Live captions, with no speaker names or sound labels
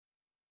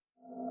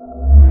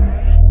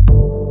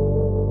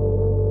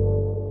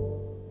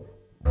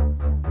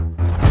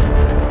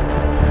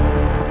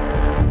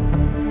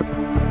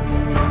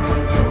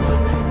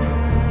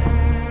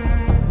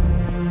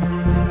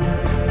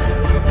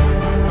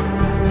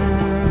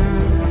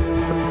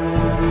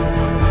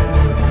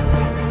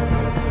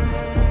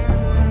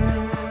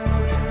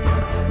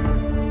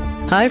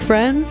Hi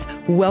friends,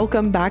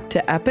 welcome back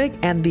to Epic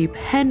and the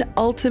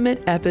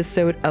penultimate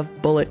episode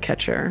of Bullet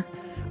Catcher.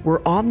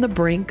 We're on the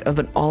brink of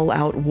an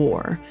all-out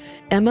war.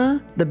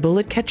 Emma, the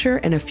Bullet Catcher,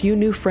 and a few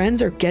new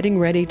friends are getting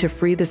ready to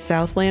free the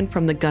Southland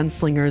from the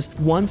gunslingers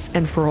once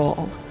and for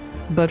all.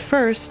 But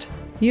first,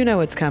 you know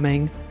what's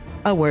coming.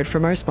 A word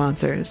from our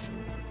sponsors.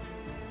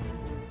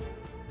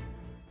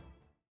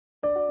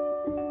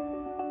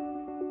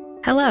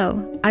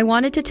 Hello, I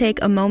wanted to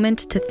take a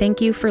moment to thank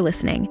you for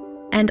listening,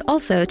 and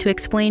also to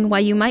explain why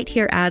you might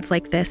hear ads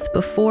like this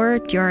before,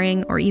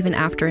 during, or even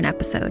after an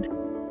episode.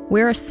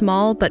 We're a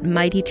small but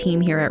mighty team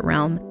here at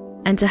Realm,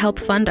 and to help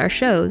fund our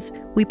shows,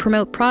 we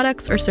promote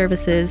products or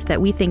services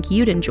that we think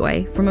you'd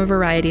enjoy from a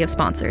variety of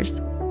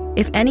sponsors.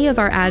 If any of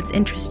our ads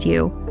interest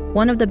you,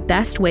 one of the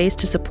best ways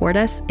to support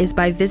us is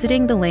by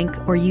visiting the link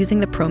or using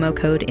the promo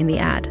code in the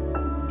ad.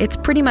 It's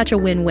pretty much a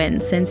win-win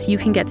since you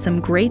can get some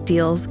great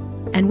deals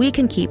and we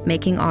can keep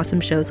making awesome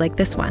shows like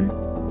this one.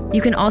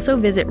 You can also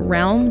visit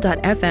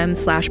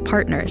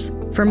realm.fm/partners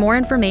for more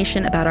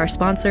information about our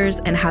sponsors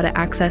and how to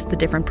access the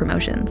different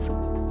promotions.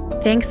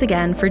 Thanks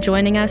again for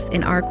joining us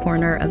in our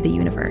corner of the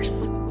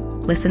universe.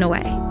 Listen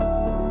away.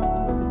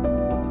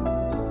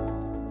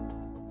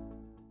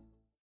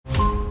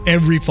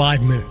 Every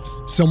 5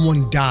 minutes,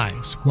 someone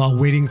dies while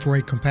waiting for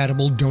a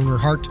compatible donor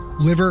heart,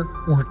 liver,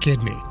 or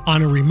kidney.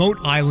 On a remote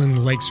island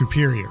in Lake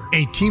Superior,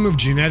 a team of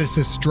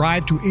geneticists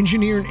strive to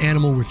engineer an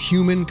animal with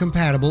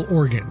human-compatible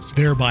organs,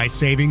 thereby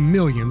saving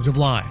millions of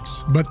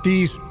lives. But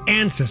these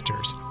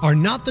ancestors are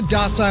not the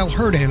docile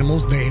herd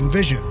animals they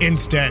envision.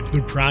 Instead,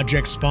 the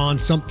project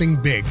spawns something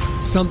big,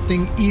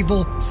 something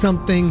evil,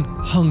 something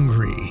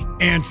hungry.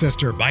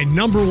 Ancestor by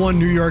 #1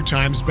 New York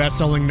Times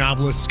bestselling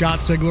novelist Scott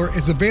Sigler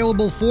is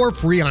available for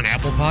free on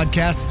Apple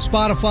Podcasts,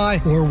 Spotify,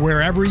 or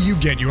wherever you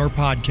get your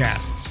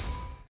podcasts.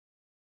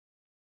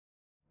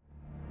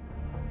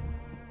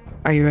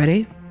 Are you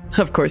ready?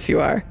 Of course you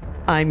are.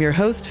 I'm your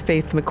host,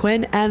 Faith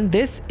McQuinn, and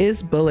this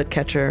is Bullet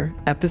Catcher,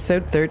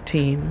 episode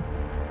 13.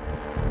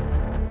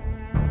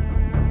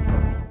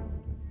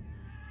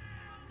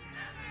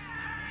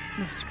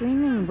 The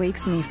screaming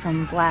wakes me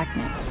from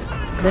blackness,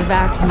 the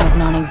vacuum of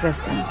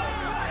non-existence.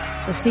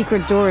 The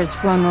secret door is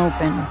flung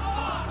open.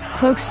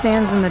 Cloak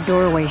stands in the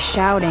doorway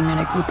shouting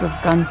at a group of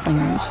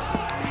gunslingers.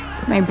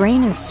 My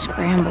brain is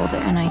scrambled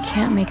and I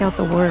can't make out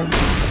the words.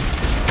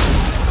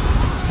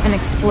 An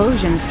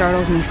explosion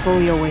startles me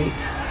fully awake.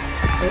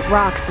 It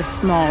rocks the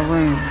small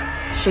room,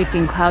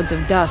 shaking clouds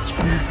of dust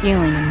from the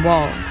ceiling and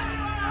walls.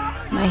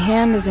 My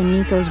hand is in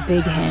Nico's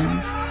big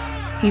hands.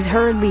 He's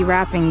hurriedly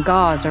wrapping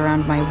gauze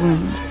around my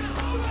wound.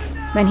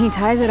 Then he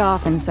ties it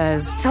off and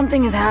says,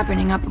 "Something is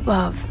happening up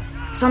above.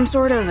 Some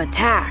sort of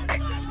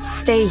attack.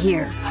 Stay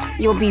here.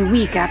 You'll be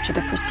weak after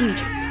the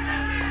procedure."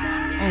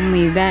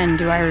 Only then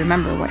do I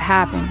remember what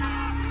happened.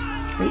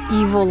 The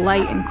evil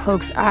light in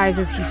Cloak's eyes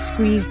as he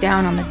squeezed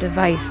down on the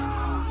device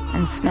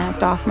and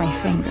snapped off my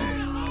finger.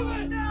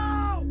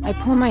 I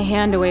pull my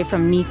hand away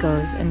from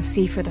Nico's and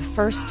see for the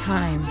first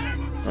time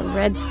the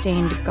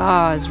red-stained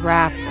gauze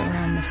wrapped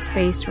around the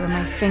space where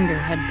my finger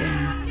had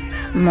been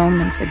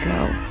moments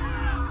ago.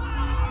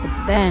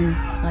 It's then,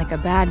 like a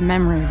bad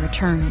memory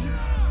returning,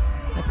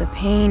 that the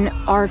pain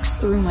arcs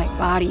through my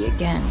body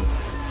again.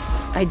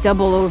 I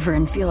double over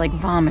and feel like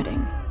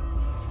vomiting.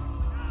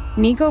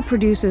 Nico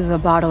produces a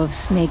bottle of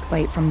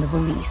snakebite from the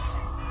valise.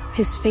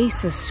 His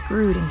face is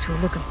screwed into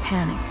a look of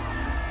panic.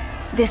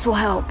 "This will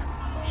help,"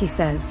 he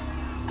says.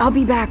 "I'll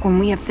be back when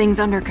we have things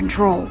under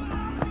control."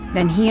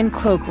 Then he and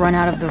Cloak run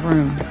out of the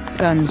room,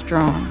 guns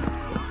drawn.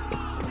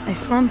 I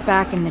slump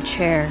back in the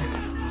chair,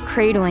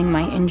 cradling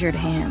my injured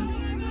hand.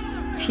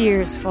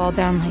 Tears fall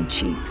down my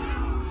cheeks.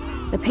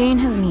 The pain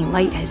has me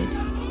lightheaded.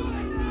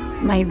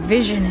 My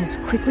vision is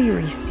quickly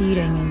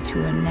receding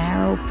into a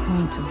narrow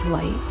point of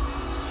light.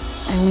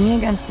 I lean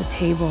against the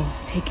table,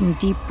 taking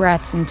deep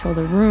breaths until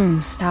the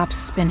room stops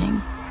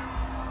spinning.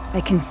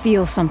 I can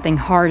feel something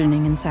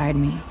hardening inside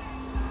me.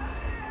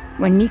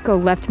 When Nico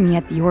left me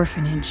at the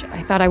orphanage,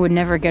 I thought I would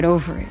never get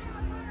over it.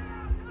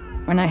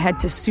 When I had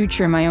to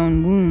suture my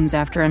own wounds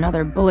after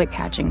another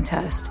bullet-catching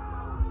test,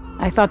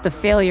 I thought the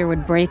failure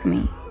would break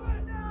me.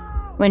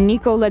 When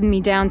Nico led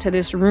me down to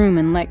this room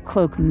and let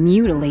Cloak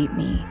mutilate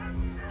me,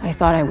 I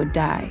thought I would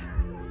die.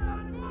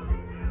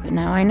 But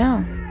now I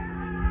know.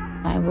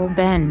 I will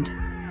bend,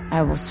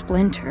 I will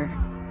splinter,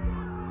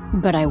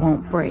 but I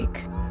won't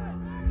break.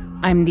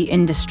 I'm the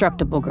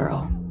indestructible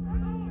girl.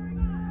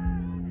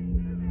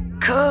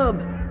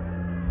 "Cub!"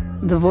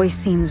 The voice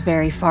seems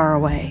very far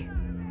away.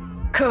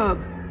 "Cub,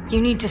 you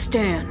need to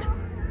stand."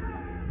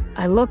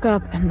 I look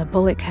up and the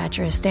bullet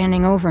catcher is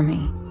standing over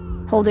me,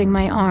 holding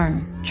my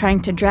arm,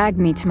 trying to drag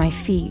me to my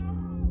feet.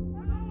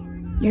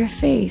 "Your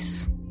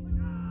face."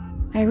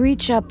 I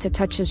reach up to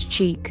touch his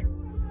cheek.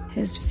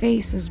 His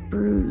face is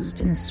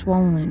bruised and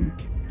swollen.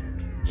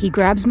 He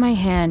grabs my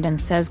hand and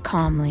says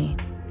calmly,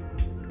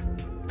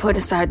 "Put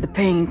aside the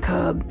pain,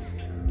 Cub.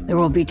 There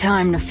will be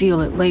time to feel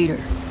it later."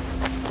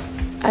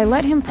 I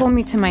let him pull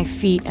me to my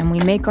feet and we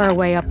make our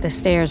way up the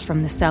stairs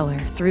from the cellar,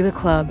 through the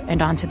club,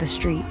 and onto the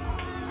street.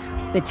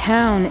 The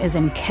town is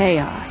in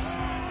chaos.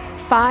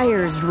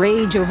 Fires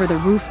rage over the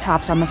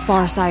rooftops on the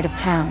far side of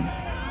town.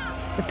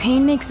 The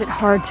pain makes it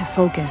hard to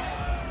focus,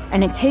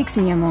 and it takes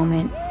me a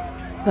moment.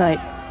 But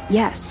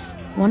yes,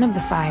 one of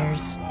the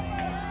fires,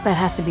 that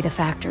has to be the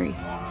factory.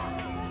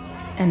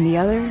 And the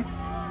other,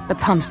 the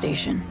pump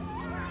station.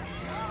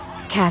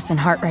 Cass and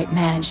Hartright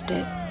managed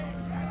it.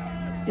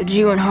 "Did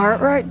you and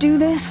Hartright do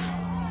this?"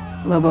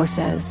 Lobo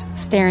says,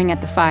 staring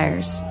at the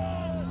fires.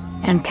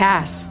 "And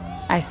Cass,"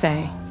 I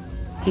say.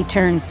 He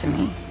turns to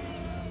me.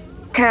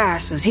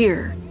 "Cass is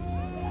here.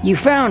 You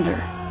found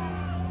her."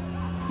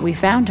 "We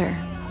found her."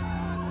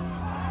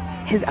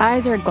 His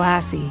eyes are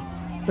glassy,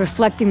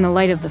 reflecting the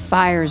light of the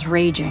fires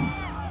raging.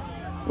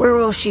 "Where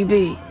will she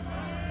be?"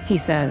 he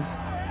says.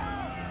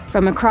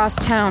 From across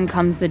town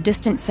comes the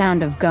distant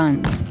sound of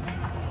guns.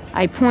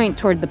 I point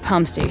toward the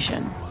pump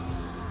station.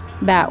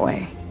 That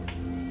way.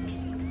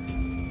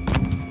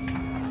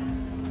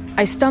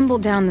 I stumble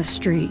down the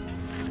street.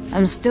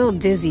 I'm still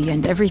dizzy,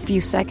 and every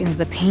few seconds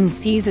the pain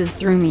seizes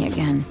through me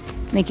again,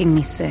 making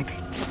me sick.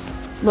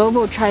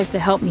 Lobo tries to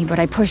help me, but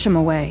I push him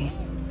away.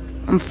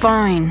 "I'm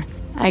fine,"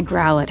 I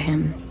growl at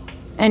him.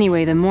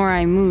 Anyway, the more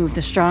I move,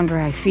 the stronger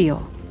I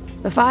feel.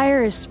 The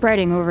fire is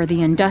spreading over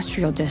the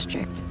industrial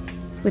district.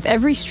 With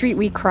every street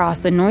we cross,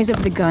 the noise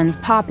of the guns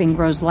popping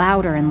grows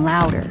louder and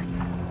louder.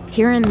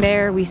 Here and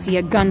there, we see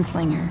a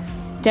gunslinger,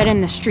 dead in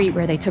the street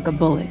where they took a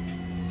bullet.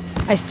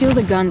 I steal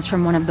the guns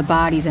from one of the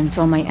bodies and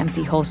fill my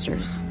empty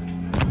holsters.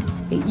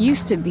 It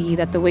used to be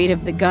that the weight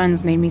of the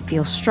guns made me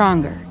feel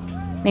stronger,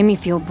 made me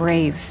feel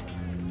brave,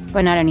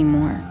 but not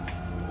anymore.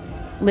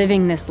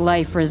 Living this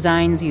life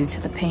resigns you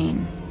to the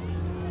pain.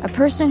 A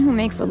person who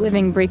makes a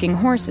living breaking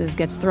horses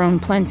gets thrown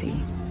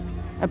plenty.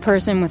 A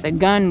person with a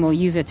gun will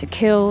use it to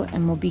kill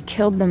and will be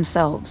killed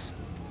themselves,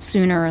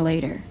 sooner or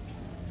later.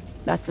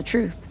 That's the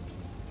truth.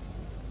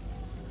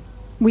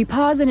 We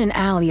pause in an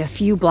alley a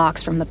few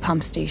blocks from the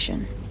pump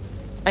station.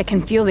 I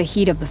can feel the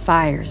heat of the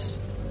fires.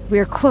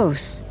 We're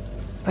close,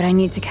 but I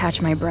need to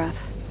catch my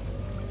breath.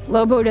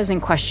 Lobo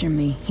doesn't question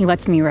me. He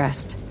lets me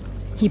rest.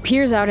 He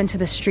peers out into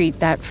the street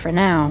that, for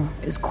now,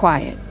 is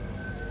quiet.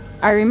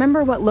 I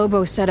remember what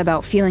Lobo said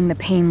about feeling the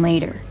pain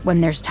later, when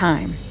there's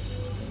time.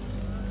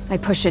 I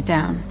push it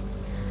down.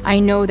 I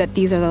know that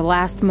these are the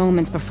last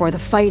moments before the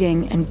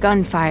fighting and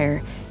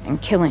gunfire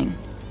and killing.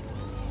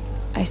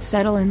 I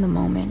settle in the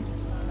moment,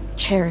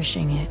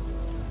 cherishing it.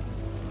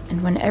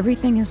 And when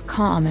everything is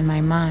calm in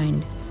my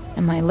mind,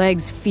 and my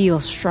legs feel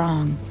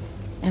strong,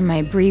 and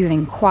my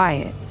breathing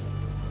quiet,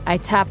 I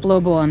tap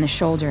Lobo on the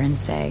shoulder and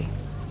say,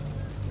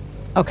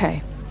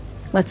 "Okay,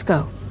 let's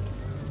go."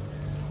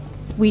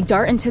 We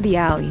dart into the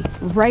alley,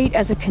 right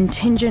as a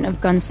contingent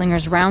of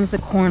gunslingers rounds the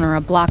corner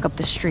a block up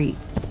the street.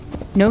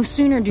 No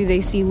sooner do they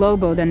see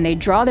Lobo than they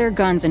draw their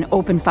guns and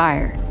open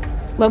fire.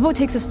 Lobo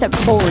takes a step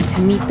forward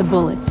to meet the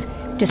bullets,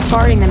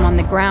 discarding them on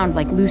the ground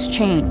like loose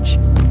change.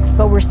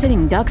 But we're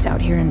sitting ducks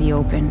out here in the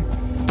open.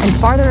 And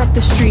farther up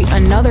the street,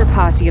 another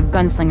posse of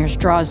gunslingers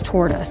draws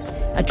toward us,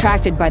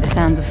 attracted by the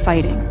sounds of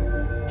fighting.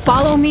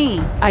 "Follow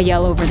me!" I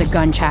yell over the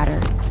gun chatter.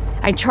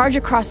 I charge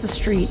across the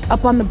street,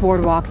 up on the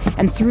boardwalk,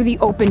 and through the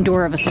open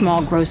door of a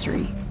small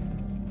grocery.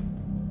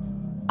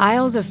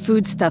 Aisles of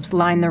foodstuffs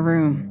line the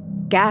room.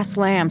 Gas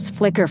lamps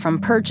flicker from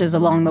perches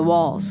along the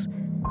walls.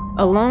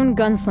 A lone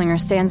gunslinger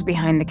stands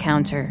behind the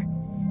counter.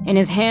 In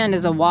his hand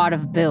is a wad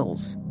of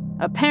bills.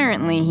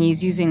 Apparently,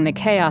 he's using the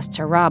chaos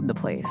to rob the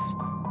place.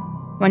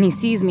 When he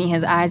sees me,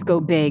 his eyes go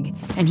big,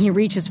 and he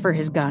reaches for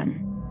his gun.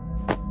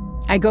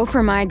 I go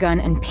for my gun,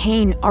 and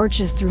pain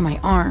arches through my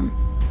arm.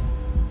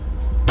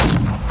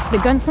 The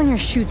gunslinger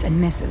shoots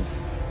and misses.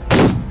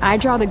 I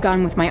draw the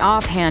gun with my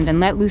offhand and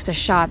let loose a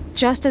shot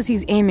just as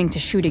he's aiming to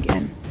shoot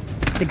again.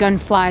 The gun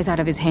flies out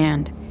of his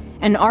hand.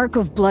 An arc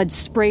of blood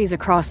sprays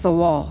across the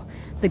wall.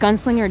 The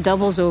gunslinger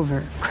doubles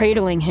over,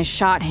 cradling his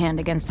shot hand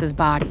against his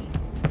body.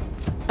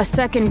 A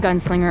second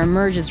gunslinger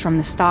emerges from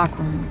the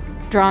stockroom,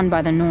 drawn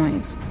by the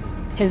noise.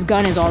 His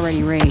gun is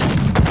already raised.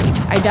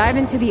 I dive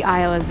into the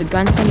aisle as the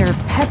gunslinger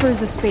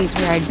peppers the space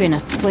where I'd been a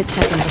split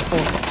second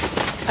before.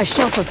 A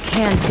shelf of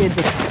canned goods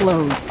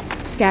explodes,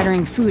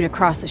 scattering food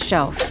across the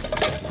shelf.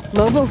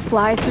 Lobo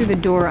flies through the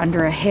door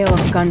under a hail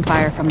of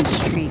gunfire from the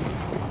street.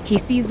 He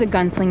sees the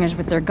gunslingers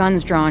with their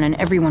guns drawn and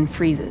everyone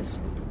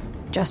freezes.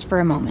 Just for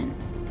a moment.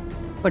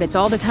 But it's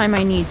all the time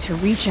I need to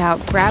reach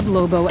out, grab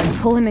Lobo, and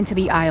pull him into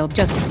the aisle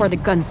just before the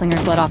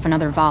gunslingers let off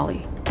another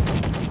volley.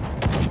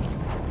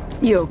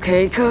 "You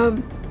okay,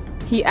 Cub?"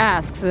 He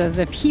asks as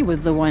if he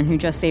was the one who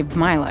just saved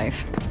my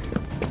life.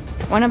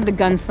 One of the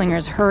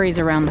gunslingers hurries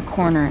around the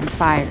corner and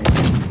fires,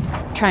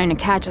 trying to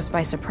catch us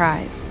by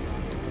surprise.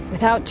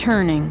 Without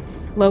turning,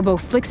 Lobo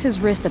flicks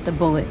his wrist at the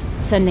bullet,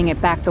 sending it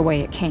back the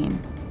way it came.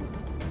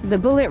 The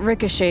bullet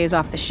ricochets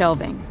off the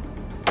shelving.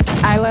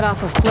 I let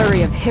off a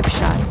flurry of hip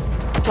shots,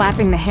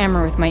 slapping the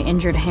hammer with my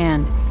injured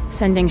hand,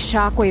 sending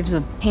shockwaves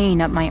of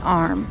pain up my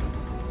arm.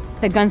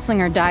 The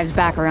gunslinger dives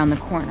back around the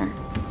corner.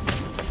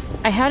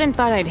 I hadn't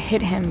thought I'd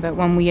hit him, but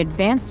when we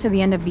advance to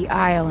the end of the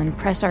aisle and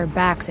press our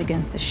backs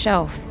against the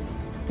shelf,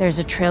 There's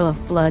a trail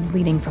of blood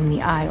leading from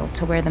the aisle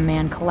to where the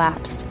man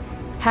collapsed,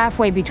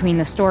 halfway between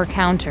the store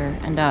counter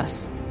and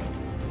us.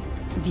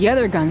 The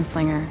other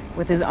gunslinger,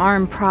 with his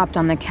arm propped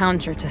on the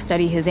counter to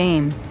steady his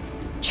aim,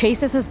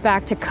 chases us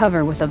back to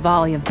cover with a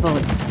volley of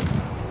bullets.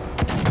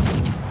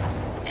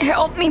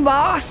 "Help me,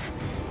 boss!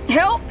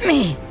 Help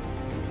me!"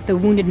 The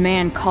wounded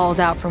man calls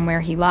out from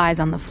where he lies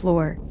on the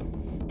floor.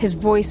 His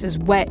voice is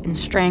wet and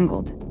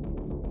strangled.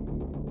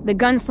 The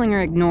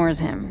gunslinger ignores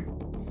him.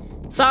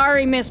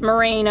 "Sorry, Miss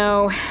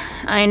Moreno.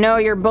 I know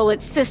you're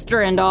Bullet's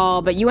sister and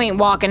all, but you ain't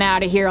walking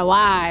out of here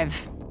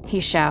alive," he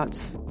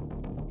shouts.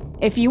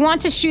 "If you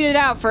want to shoot it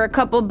out for a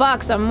couple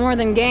bucks, I'm more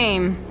than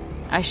game,"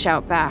 I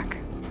shout back.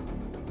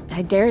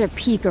 I dare to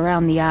peek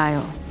around the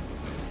aisle.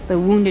 The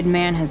wounded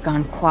man has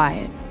gone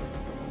quiet.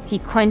 He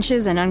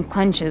clenches and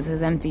unclenches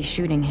his empty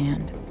shooting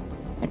hand.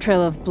 A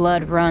trail of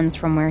blood runs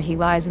from where he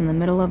lies in the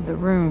middle of the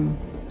room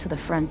to the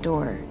front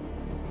door.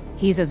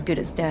 He's as good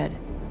as dead,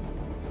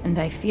 and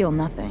I feel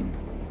nothing.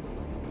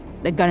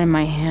 The gun in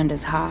my hand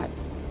is hot,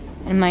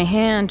 and my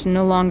hand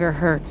no longer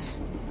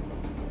hurts.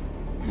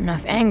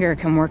 Enough anger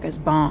can work as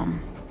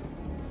balm.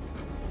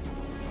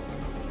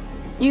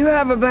 "You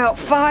have about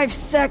 5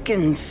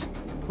 seconds,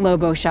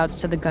 Lobo shouts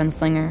to the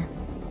gunslinger.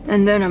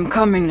 "And then I'm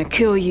coming to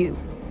kill you."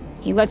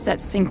 He lets that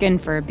sink in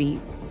for a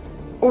beat.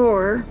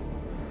 "Or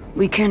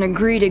we can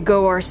agree to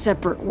go our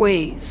separate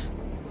ways.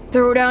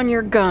 Throw down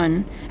your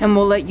gun, and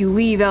we'll let you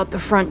leave out the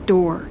front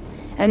door.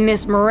 And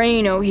Miss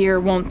Moreno here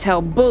won't tell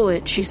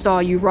Bullet she saw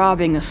you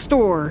robbing a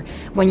store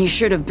when you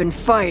should have been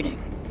fighting."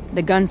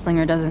 The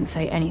gunslinger doesn't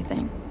say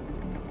anything.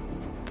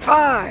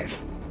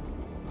 5.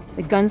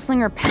 The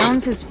gunslinger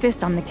pounds his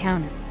fist on the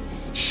counter.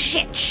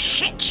 "Shit,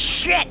 shit,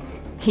 shit,"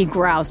 he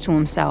growls to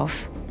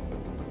himself.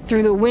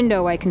 Through the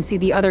window, I can see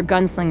the other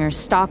gunslingers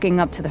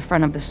stalking up to the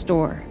front of the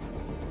store.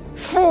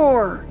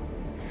 4.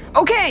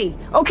 Okay,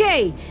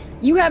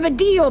 you have a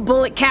deal,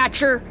 Bullet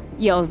Catcher,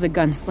 yells the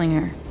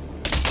gunslinger.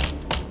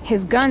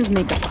 His guns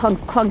make a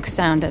clunk-clunk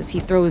sound as he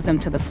throws them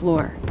to the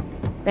floor.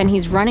 Then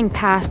he's running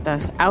past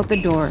us, out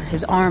the door,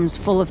 his arms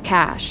full of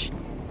cash.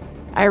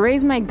 I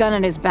raise my gun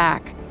at his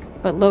back,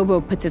 but Lobo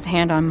puts his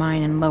hand on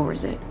mine and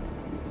lowers it.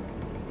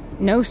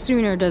 No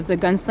sooner does the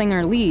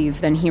gunslinger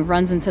leave than he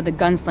runs into the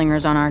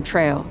gunslingers on our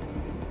trail.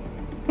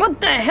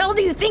 "What the hell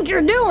do you think you're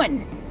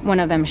doing?"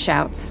 one of them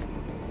shouts.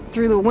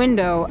 Through the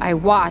window, I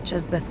watch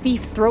as the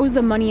thief throws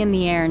the money in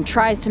the air and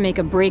tries to make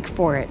a break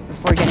for it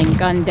before getting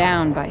gunned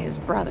down by his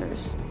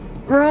brothers.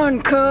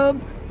 "Run, cub!"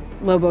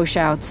 Lobo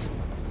shouts.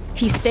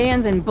 He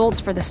stands and bolts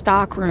for the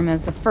stockroom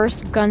as the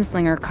first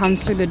gunslinger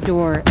comes through the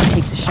door and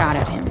takes a shot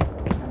at him.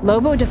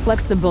 Lobo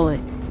deflects the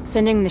bullet,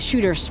 sending the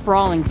shooter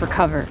sprawling for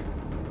cover.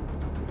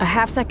 A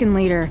half-second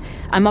later,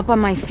 I'm up on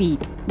my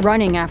feet,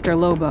 running after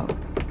Lobo.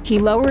 He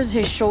lowers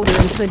his shoulder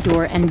into the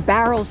door and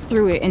barrels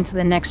through it into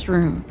the next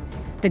room.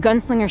 The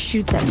gunslinger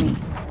shoots at me,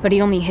 but he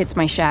only hits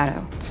my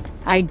shadow.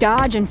 I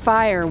dodge and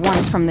fire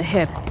once from the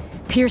hip,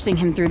 piercing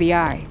him through the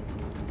eye.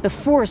 The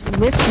force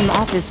lifts him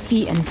off his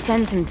feet and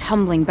sends him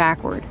tumbling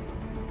backward.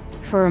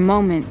 For a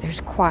moment, there's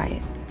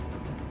quiet.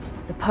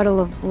 The puddle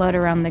of blood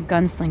around the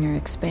gunslinger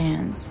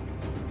expands.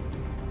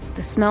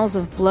 The smells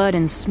of blood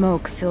and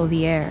smoke fill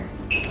the air.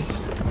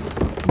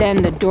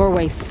 Then the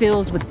doorway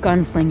fills with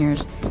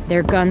gunslingers,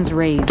 their guns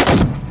raised.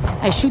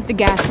 I shoot the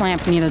gas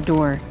lamp near the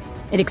door.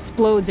 It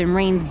explodes and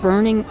rains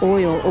burning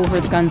oil over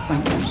the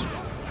gunslingers.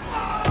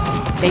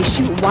 They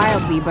shoot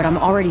wildly, but I'm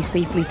already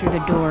safely through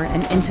the door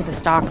and into the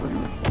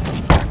stockroom.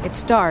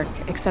 It's dark,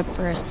 except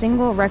for a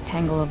single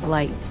rectangle of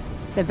light.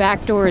 The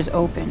back door is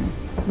open,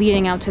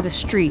 leading out to the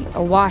street,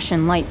 awash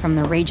in light from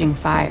the raging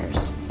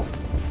fires.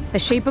 The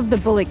shape of the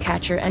bullet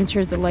catcher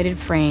enters the lighted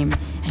frame,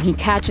 and he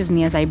catches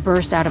me as I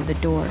burst out of the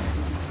door.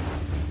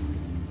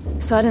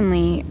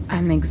 Suddenly,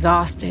 I'm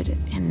exhausted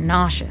and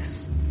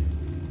nauseous.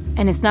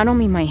 And it's not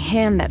only my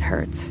hand that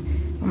hurts,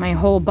 but my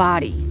whole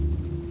body.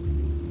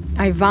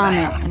 I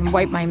vomit and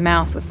wipe my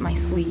mouth with my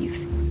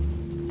sleeve.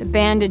 The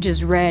bandage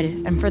is red,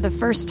 and for the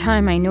first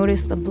time I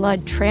notice the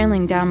blood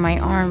trailing down my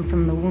arm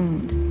from the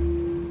wound.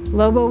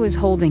 Lobo is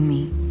holding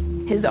me,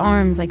 his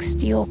arms like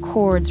steel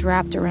cords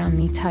wrapped around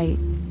me tight.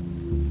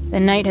 The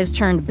night has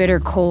turned bitter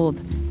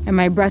cold, and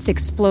my breath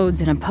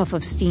explodes in a puff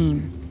of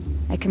steam.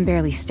 I can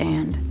barely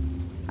stand.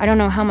 I don't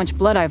know how much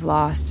blood I've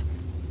lost,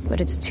 but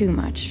it's too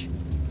much.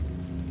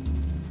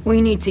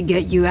 "We need to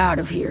get you out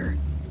of here,"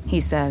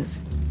 he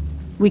says.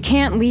 "We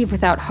can't leave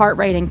without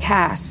Hartright and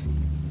Cass,"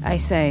 I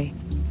say,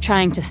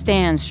 trying to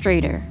stand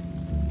straighter.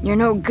 "You're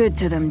no good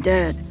to them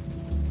dead."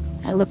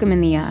 I look him in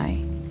the eye,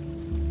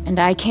 and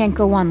I can't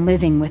go on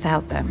living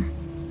without them.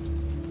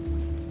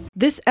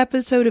 This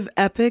episode of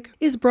Epic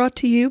is brought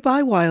to you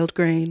by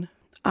Wildgrain.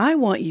 I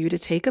want you to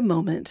take a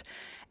moment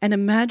and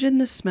imagine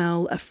the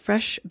smell of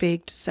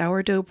fresh-baked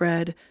sourdough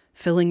bread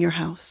filling your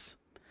house.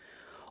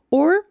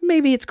 Or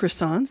maybe it's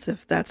croissants,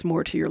 if that's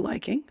more to your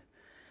liking.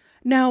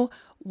 Now,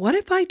 what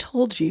if I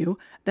told you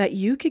that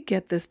you could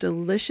get this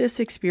delicious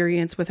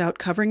experience without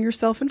covering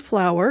yourself in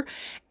flour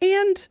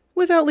and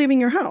without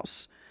leaving your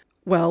house?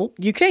 Well,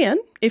 you can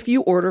if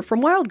you order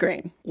from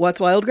Wildgrain. What's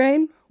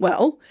Wildgrain?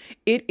 Well,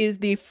 it is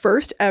the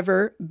first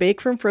ever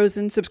Bake from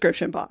Frozen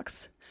subscription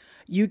box.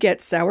 You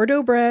get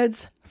sourdough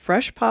breads,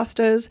 fresh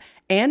pastas,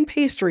 and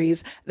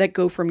pastries that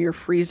go from your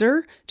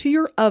freezer to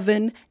your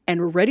oven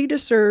and ready to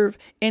serve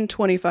in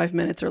 25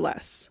 minutes or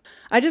less.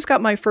 I just got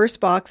my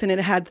first box and it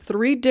had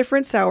 3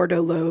 different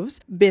sourdough loaves,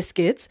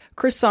 biscuits,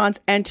 croissants,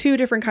 and 2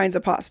 different kinds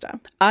of pasta.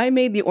 I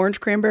made the orange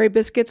cranberry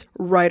biscuits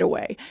right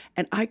away,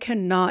 and I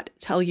cannot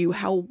tell you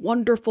how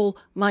wonderful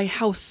my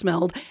house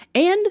smelled,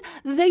 and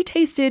they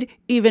tasted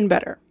even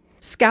better.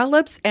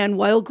 Scallops and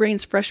wild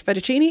grains fresh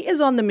fettuccine is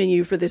on the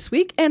menu for this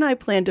week, and I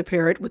plan to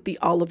pair it with the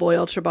olive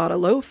oil ciabatta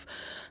loaf.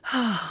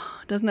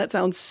 Doesn't that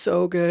sound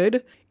so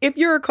good? If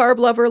you're a carb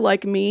lover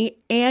like me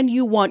and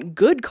you want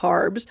good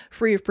carbs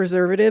free of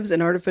preservatives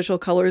and artificial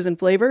colors and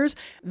flavors,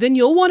 then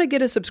you'll want to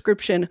get a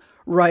subscription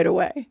right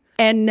away.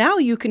 And now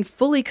you can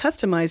fully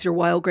customize your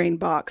wild grain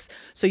box,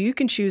 so you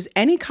can choose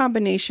any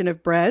combination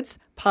of breads,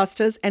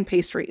 pastas, and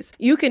pastries.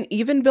 You can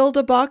even build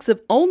a box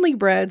of only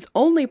breads,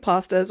 only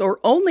pastas, or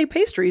only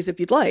pastries if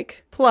you'd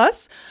like.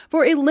 Plus,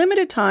 for a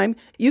limited time,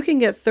 you can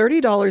get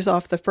 $30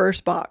 off the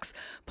first box,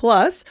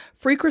 plus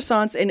free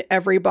croissants in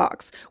every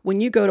box when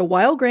you go to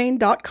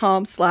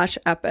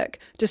wildgrain.com/epic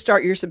to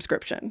start your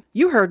subscription.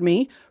 You heard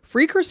me.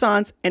 Free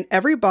croissants in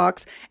every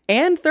box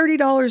and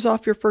 $30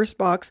 off your first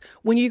box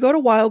when you go to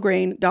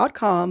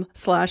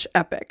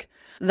wildgrain.com/epic.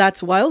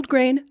 That's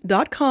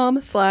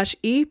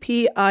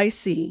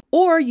wildgrain.com/EPIC.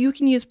 Or you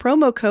can use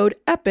promo code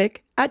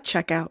EPIC at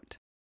checkout.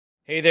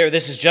 Hey there,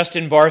 this is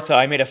Justin Bartha.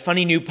 I made a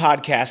funny new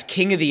podcast,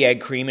 King of the Egg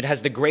Cream. It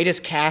has the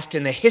greatest cast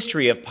in the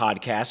history of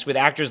podcasts with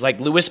actors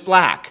like Louis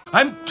Black.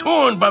 I'm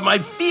torn by my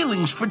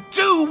feelings for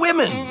 2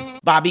 women.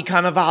 Bobby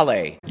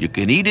Cannavale. You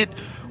can eat it,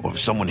 or if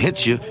someone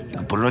hits you, you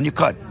can put it on your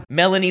cut.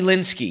 Melanie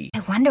Linsky.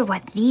 I wonder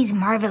what these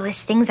marvelous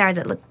things are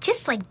that look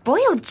just like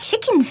boiled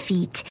chicken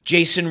feet.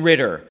 Jason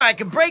Ritter. I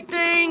can break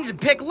things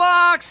and pick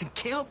locks and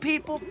kill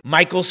people.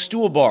 Michael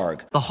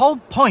Stuhlbarg. The whole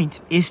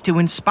point is to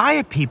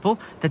inspire people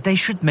that they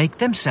should make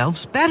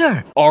themselves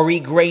better. Ari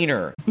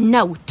Grainer.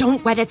 No,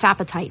 don't whet its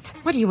appetite.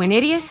 What are you, an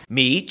idiot?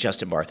 Me,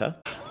 Justin Bartha.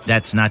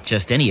 That's not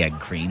just any egg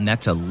cream,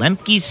 that's a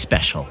Lemke's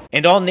special.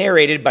 And all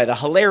narrated by the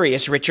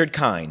hilarious Richard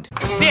Kind.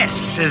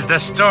 This is the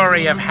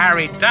story of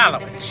Harry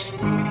Dalowitz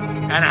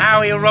and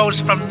how he rose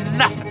from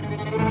nothing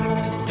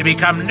to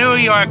become New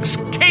York's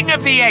King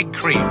of the Egg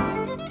Cream.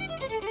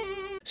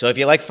 So if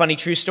you like funny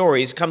true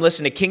stories, come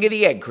listen to King of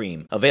the Egg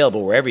Cream,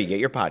 available wherever you get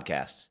your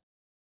podcasts.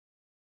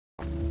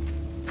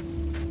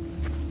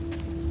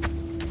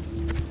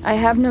 I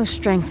have no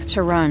strength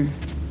to run,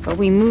 but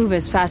we move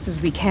as fast as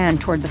we can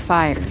toward the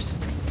fires.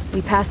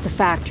 We pass the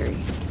factory.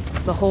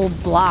 The whole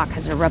block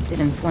has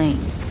erupted in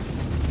flame.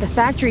 The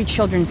factory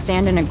children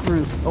stand in a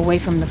group away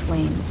from the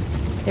flames,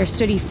 their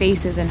sooty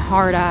faces and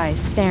hard eyes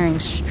staring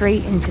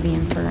straight into the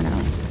inferno.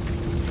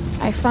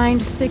 I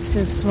find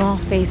Six's small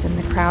face in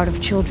the crowd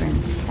of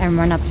children and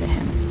run up to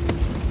him.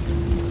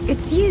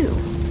 "It's you,"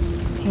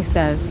 he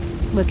says,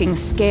 looking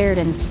scared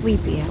and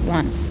sleepy at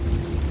once.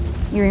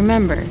 "You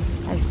remember,"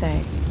 I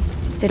say.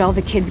 "Did all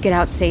the kids get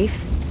out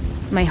safe?"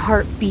 My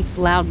heart beats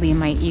loudly in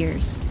my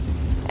ears.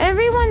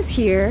 "Everyone's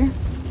here,"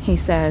 he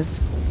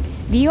says.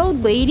 "The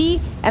old lady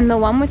and the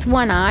one with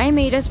one eye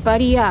made us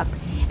buddy up,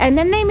 and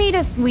then they made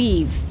us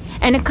leave.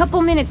 And a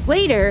couple minutes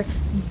later,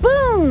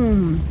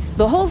 boom!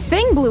 The whole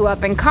thing blew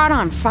up and caught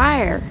on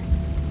fire."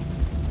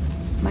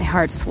 My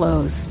heart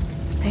slows.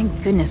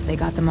 Thank goodness they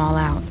got them all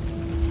out.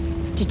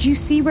 "Did you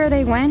see where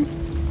they went?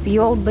 The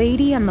old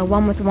lady and the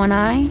one with one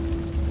eye?"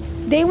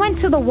 "They went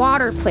to the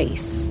water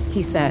place,"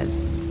 he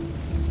says.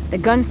 The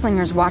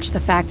gunslingers watch the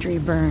factory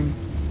burn.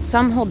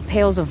 Some hold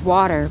pails of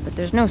water, but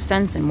there's no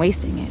sense in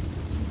wasting it.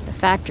 The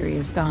factory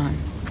is gone.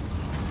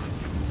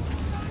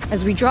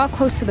 As we draw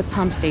close to the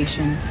pump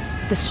station,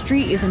 the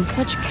street is in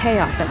such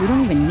chaos that we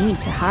don't even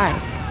need to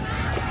hide.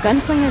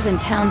 Gunslingers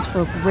and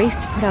townsfolk race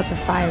to put out the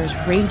fires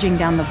raging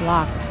down the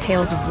block with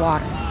pails of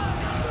water.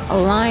 A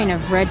line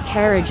of red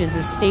carriages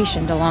is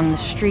stationed along the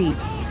street.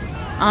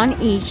 On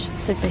each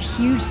sits a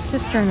huge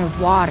cistern of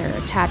water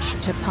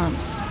attached to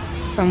pumps,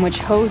 from which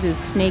hoses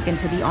snake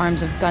into the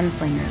arms of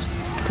gunslingers,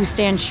 who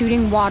stand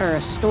shooting water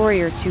a story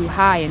or 2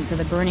 high into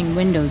the burning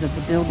windows of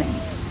the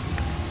buildings.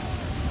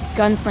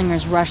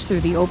 Gunslingers rush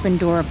through the open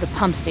door of the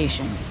pump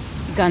station,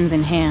 guns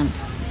in hand.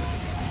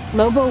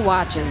 Lobo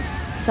watches,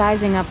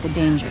 sizing up the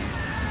danger.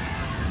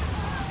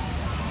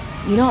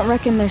 "You don't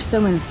reckon they're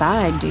still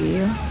inside, do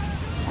you?"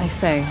 I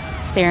say,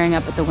 staring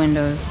up at the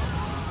windows.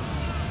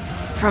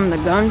 "From the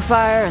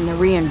gunfire and the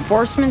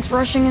reinforcements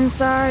rushing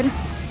inside?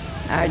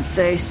 I'd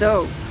say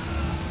so."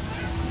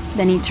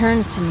 Then he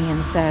turns to me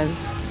and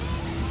says,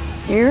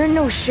 "You're in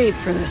no shape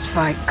for this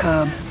fight,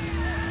 cub."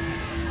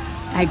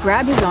 I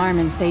grab his arm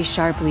and say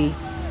sharply,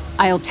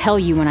 "I'll tell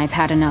you when I've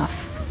had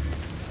enough."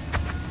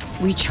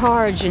 We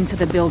charge into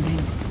the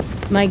building.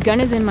 My gun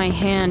is in my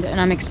hand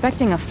and I'm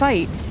expecting a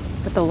fight,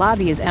 but the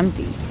lobby is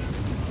empty.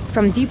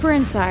 From deeper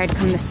inside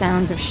come the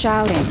sounds of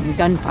shouting and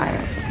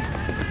gunfire.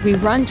 We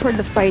run toward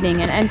the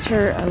fighting and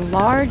enter a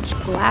large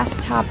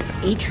glass-topped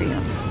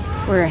atrium.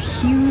 where a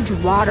huge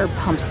water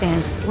pump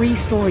stands 3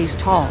 stories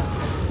tall,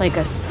 like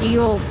a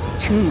steel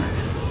tumor.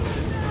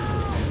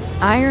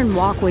 Iron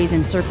walkways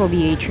encircle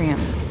the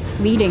atrium,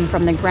 leading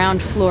from the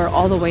ground floor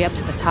all the way up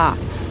to the top.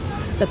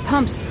 The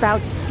pump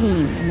spouts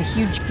steam and the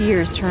huge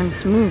gears turn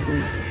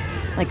smoothly,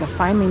 like a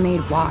finely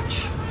made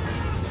watch.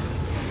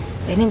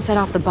 They didn't set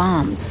off the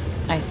bombs,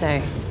 I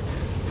say.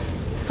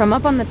 From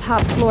up on the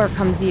top floor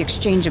comes the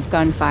exchange of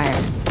gunfire.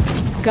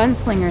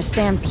 Gunslingers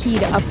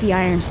stampede up the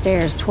iron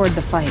stairs toward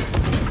the fight,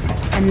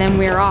 and then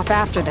we're off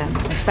after them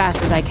as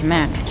fast as I can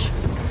manage.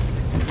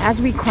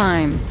 As we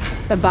climb,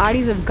 the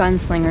bodies of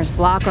gunslingers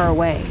block our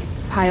way,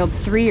 piled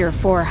 3 or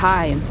 4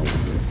 high in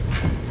places.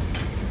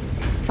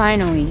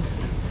 Finally,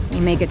 we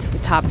make it to the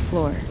top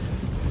floor.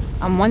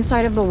 On one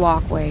side of the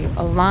walkway,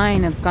 a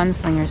line of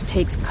gunslingers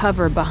takes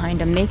cover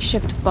behind a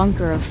makeshift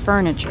bunker of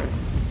furniture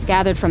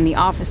gathered from the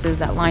offices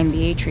that line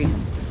the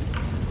atrium.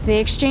 They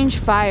exchange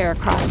fire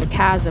across the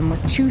chasm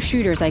with 2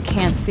 shooters I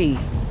can't see,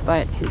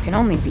 but who can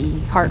only be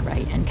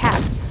Hartright and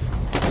Cass.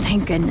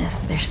 Thank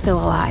goodness they're still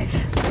alive.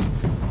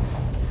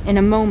 In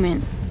a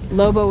moment,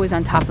 Lobo is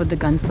on top of the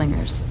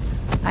gunslingers.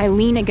 I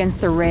lean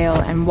against the rail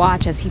and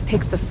watch as he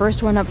picks the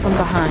first one up from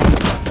behind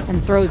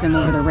and throws him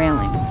over the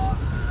railing.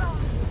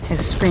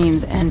 His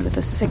screams end with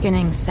a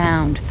sickening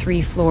sound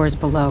 3 floors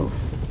below.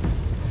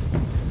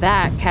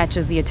 That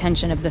catches the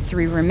attention of the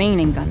 3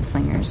 remaining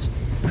gunslingers,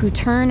 who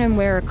turn and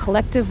wear a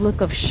collective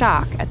look of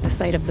shock at the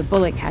sight of the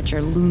bullet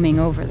catcher looming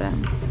over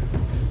them.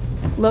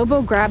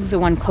 Lobo grabs the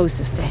one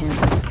closest to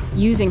him,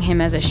 using him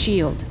as a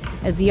shield,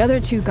 as the other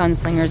 2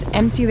 gunslingers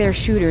empty their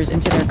shooters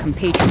into their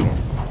compatriot.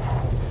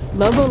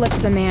 Lobo lets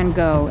the man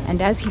go,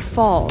 and as he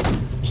falls,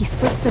 he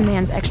slips the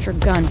man's extra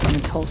gun from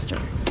its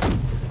holster.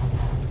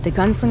 The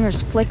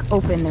gunslingers flick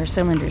open their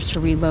cylinders to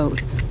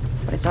reload,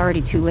 but it's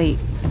already too late.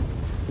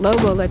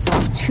 Lobo lets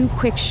off 2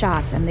 quick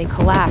shots and they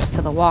collapse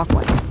to the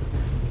walkway.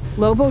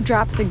 Lobo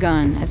drops the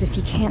gun as if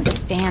he can't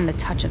stand the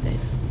touch of it.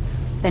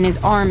 Then his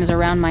arm is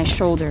around my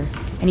shoulder,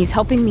 and he's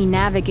helping me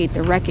navigate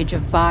the wreckage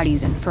of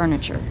bodies and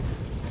furniture.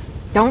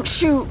 "Don't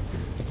shoot,"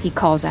 he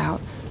calls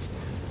out.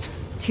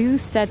 2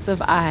 sets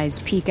of eyes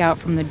peek out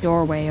from the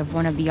doorway of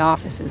one of the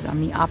offices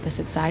on the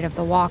opposite side of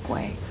the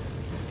walkway.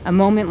 A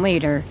moment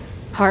later,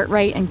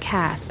 Hartright and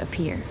Cass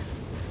appear.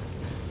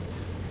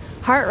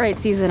 Hartright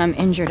sees that I'm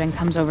injured and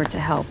comes over to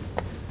help.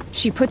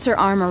 She puts her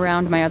arm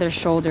around my other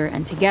shoulder,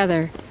 and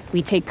together,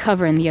 we take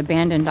cover in the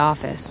abandoned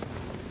office.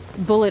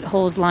 Bullet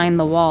holes line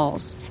the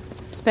walls.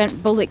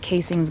 Spent bullet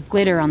casings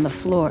glitter on the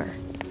floor.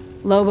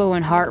 Lobo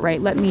and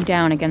Hartright let me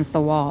down against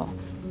the wall.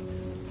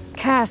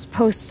 Cass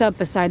posts up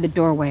beside the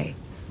doorway,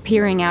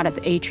 peering out at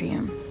the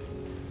atrium.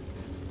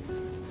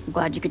 "I'm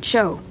glad you could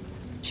show,"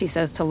 she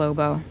says to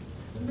Lobo.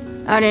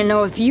 "I didn't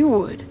know if you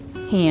would,"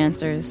 he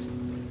answers.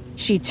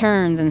 She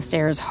turns and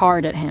stares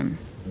hard at him.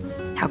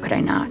 How could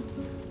I not?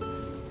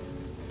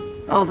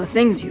 "All the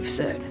things you've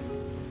said."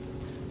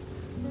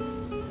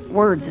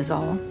 "Words is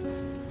all.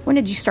 When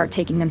did you start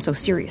taking them so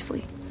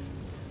seriously?"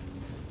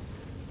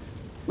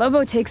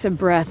 Lobo takes a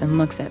breath and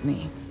looks at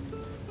me.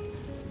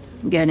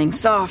 "Getting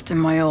soft in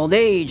my old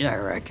age, I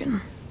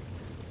reckon."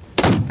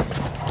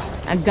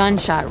 A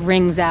gunshot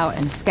rings out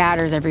and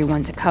scatters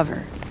everyone to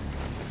cover.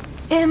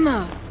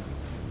 "Emma!"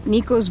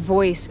 Nico's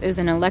voice is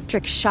an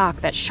electric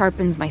shock that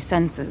sharpens my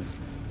senses.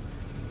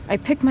 I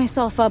pick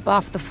myself up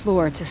off the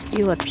floor to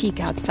steal a peek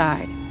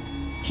outside.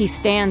 He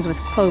stands with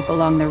Cloak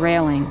along the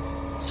railing,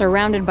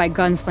 surrounded by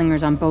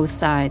gunslingers on both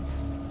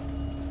sides.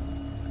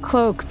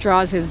 Cloak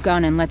draws his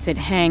gun and lets it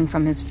hang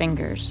from his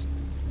fingers.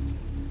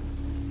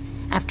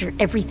 "After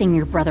everything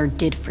your brother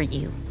did for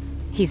you,"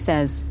 he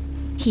says,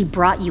 "he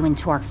brought you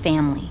into our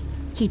family.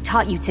 He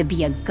taught you to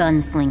be a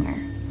gunslinger."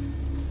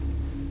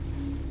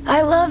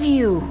 "I love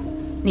you,"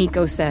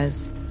 Nico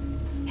says,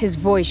 his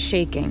voice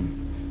shaking.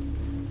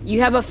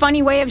 "You have a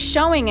funny way of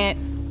showing it,"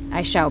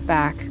 I shout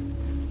back.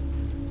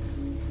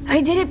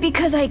 "I did it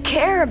because I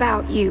care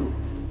about you."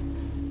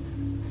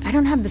 I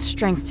don't have the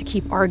strength to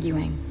keep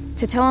arguing,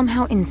 to tell him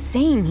how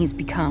insane he's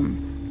become.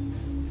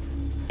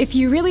 "If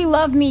you really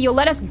love me, you'll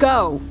let us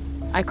go,"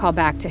 I call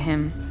back to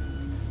him.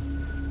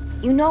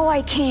 "You know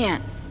I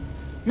can't.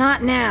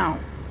 Not now."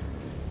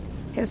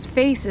 His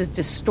face is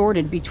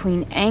distorted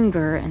between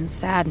anger and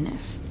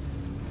sadness.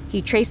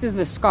 He traces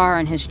the scar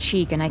on his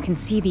cheek, and I can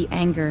see the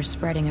anger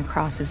spreading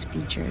across his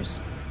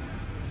features.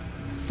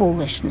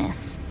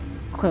 "Foolishness,"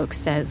 Cloak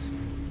says,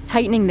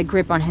 tightening the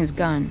grip on his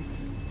gun.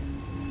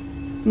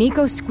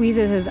 Nico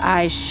squeezes his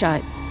eyes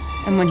shut,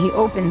 and when he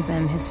opens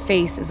them, his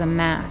face is a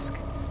mask.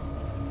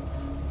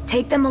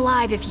 "Take them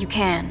alive if you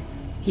can,"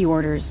 he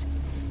orders.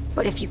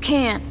 "But if you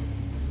can't,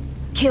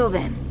 kill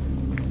them."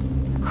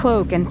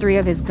 Cloak and 3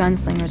 of his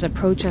gunslingers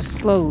approach us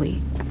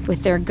slowly,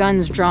 with their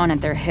guns drawn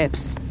at their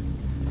hips.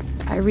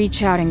 I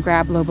reach out and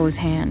grab Lobo's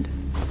hand.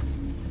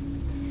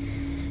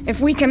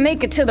 "If we can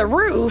make it to the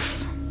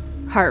roof,"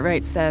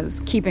 Hartright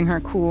says, keeping her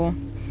cool,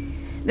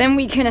 "then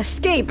we can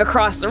escape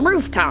across the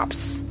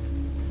rooftops."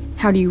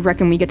 "How do you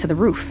reckon we get to the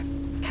roof?"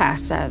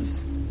 Cass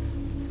says.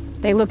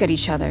 They look at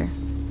each other,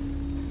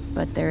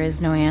 but there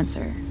is no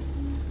answer.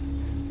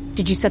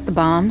 Did you set the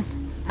bombs?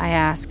 I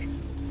ask.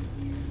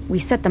 We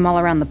set them all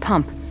around the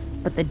pump,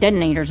 but the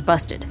detonator's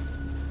busted,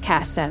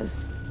 Cass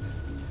says.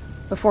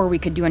 Before we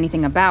could do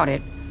anything about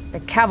it, the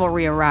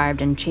cavalry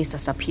arrived and chased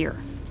us up here.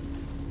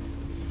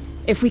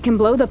 If we can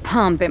blow the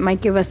pump, it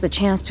might give us the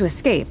chance to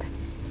escape.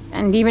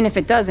 And even if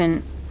it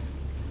doesn't,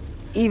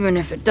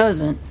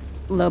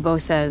 Lobo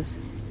says,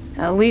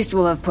 at least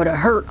we'll have put a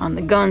hurt on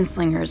the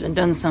gunslingers and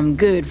done some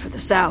good for the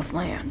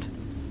Southland.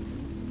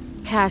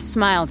 Cass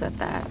smiles at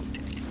that.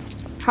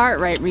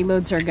 Cartwright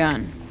reloads her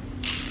gun.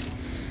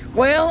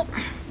 Well,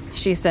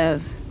 she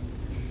says,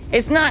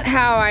 it's not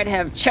how I'd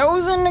have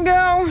chosen to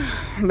go,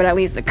 but at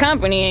least the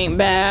company ain't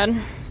bad.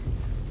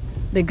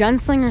 The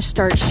gunslingers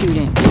start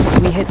shooting.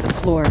 We hit the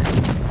floor.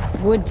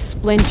 Wood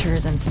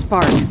splinters and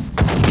sparks.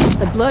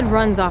 The blood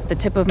runs off the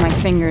tip of my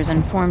fingers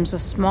and forms a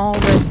small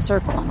red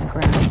circle on the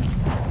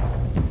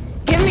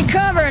ground. Give me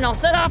cover and I'll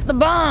set off the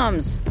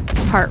bombs,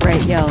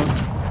 Cartwright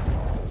yells.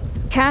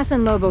 Cass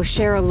and Lobo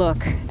share a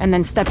look and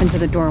then step into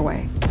the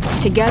doorway.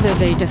 Together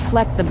they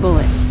deflect the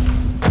bullets.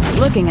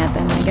 Looking at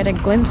them, I get a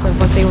glimpse of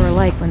what they were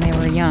like when they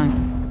were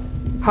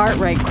young.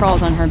 Cartwright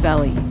crawls on her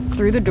belly,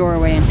 through the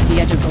doorway and to the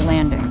edge of the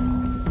landing.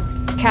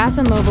 Cass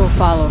and Lobo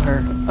follow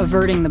her,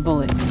 averting the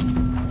bullets.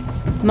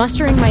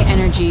 Mustering my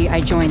energy,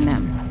 I join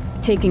them,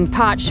 taking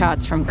pot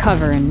shots from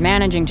cover and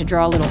managing to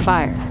draw a little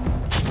fire.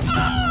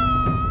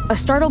 A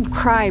startled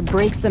cry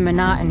breaks the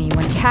monotony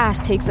when Cass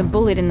takes a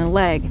bullet in the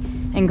leg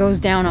and goes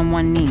down on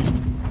one knee.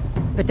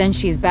 But then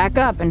she's back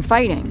up and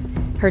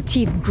fighting, her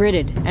teeth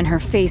gritted and her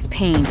face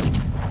pained.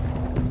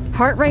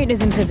 Cartwright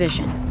is in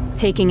position,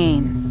 taking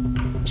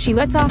aim. She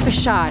lets off a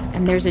shot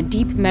and there's a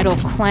deep metal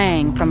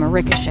clang from a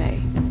ricochet.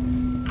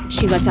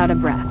 She lets out a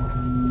breath,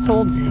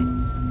 holds it,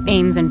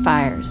 aims and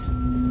fires.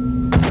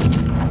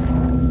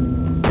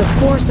 The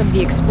force of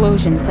the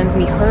explosion sends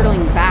me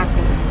hurtling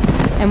backward,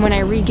 and when I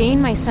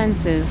regain my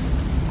senses,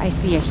 I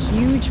see a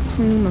huge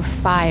plume of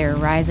fire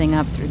rising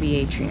up through the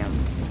atrium.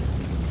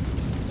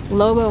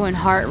 Lobo and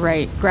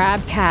Cartwright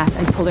grab Cass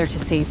and pull her to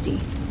safety.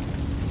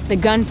 The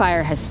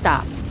gunfire has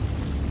stopped,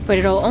 but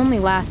it'll only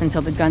last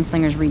until the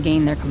gunslingers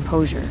regain their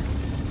composure.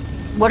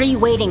 What are you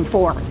waiting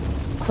for?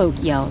 Cloak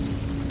yells.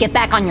 Get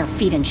back on your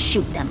feet and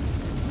shoot them.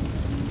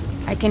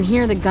 I can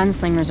hear the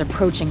gunslingers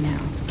approaching now,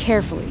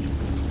 carefully,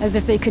 as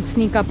if they could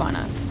sneak up on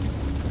us.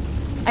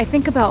 I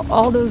think about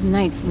all those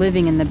nights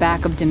living in the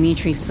back of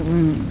Dimitri's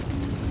saloon.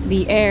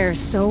 The air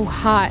so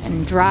hot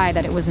and dry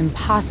that it was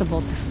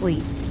impossible to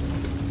sleep.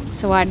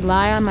 So I'd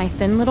lie on my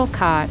thin little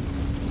cot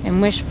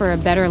and wish for a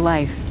better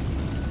life,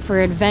 for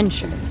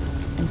adventure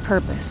and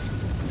purpose.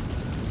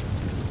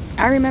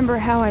 I remember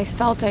how I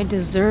felt I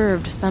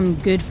deserved some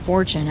good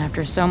fortune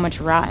after so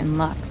much rotten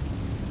luck.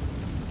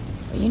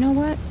 But you know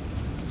what?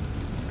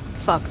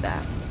 Fuck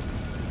that.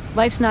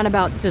 Life's not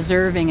about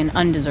deserving and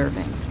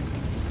undeserving.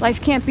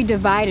 Life can't be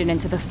divided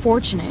into the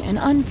fortunate and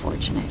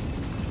unfortunate.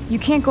 You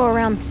can't go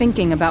around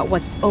thinking about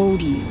what's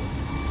owed you,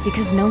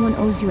 because no one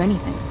owes you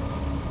anything.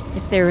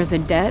 If there is a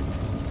debt,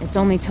 it's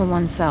only to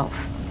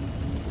oneself.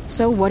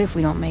 So what if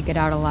we don't make it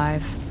out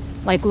alive?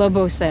 Like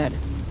Lobo said,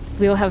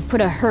 we'll have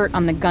put a hurt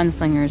on the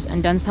gunslingers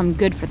and done some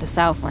good for the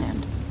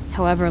Southland,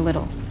 however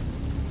little.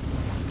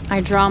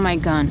 I draw my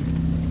gun.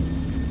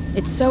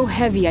 It's so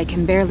heavy I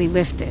can barely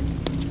lift it.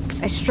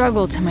 I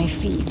struggle to my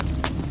feet.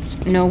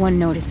 No one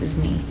notices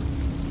me.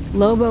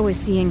 Lobo is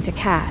seeing to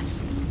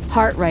Cass.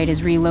 Cartwright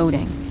is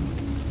reloading.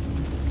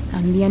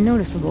 I'm the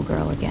unnoticeable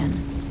girl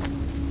again.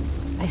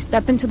 I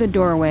step into the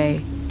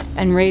doorway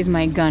and raise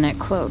my gun at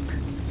Cloak.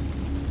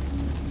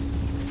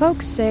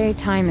 Folks say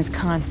time is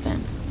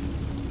constant.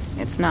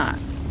 It's not.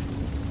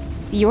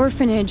 The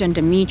orphanage and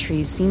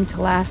Dimitri's seemed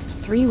to last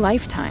 3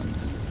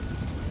 lifetimes.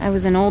 I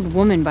was an old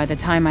woman by the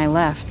time I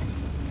left.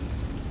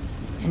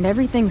 And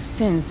everything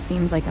since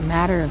seems like a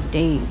matter of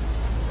days.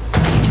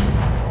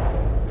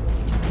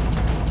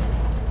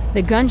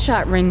 The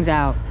gunshot rings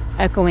out,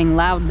 echoing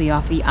loudly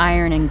off the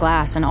iron and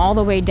glass and all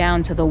the way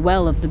down to the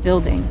well of the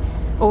building,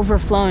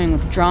 overflowing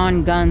with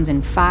drawn guns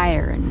and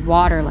fire and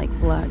water like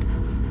blood.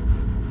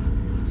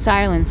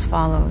 Silence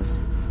follows.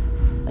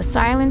 A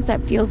silence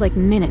that feels like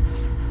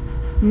minutes.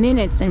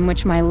 Minutes in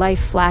which my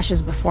life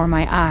flashes before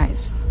my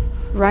eyes.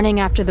 Running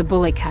after the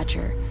bullet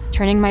catcher,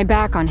 turning my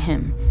back on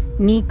him,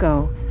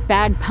 Nico,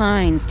 Bad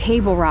Pines,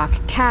 Table Rock,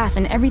 Cass,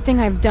 and everything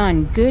I've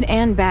done, good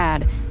and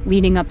bad,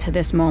 leading up to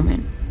this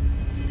moment.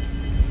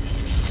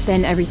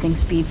 Then everything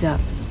speeds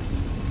up.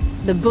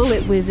 The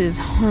bullet whizzes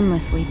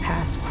harmlessly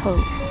past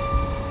Cloak.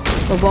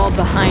 The wall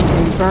behind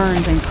him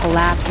burns and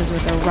collapses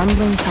with a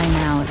rumbling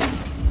finality.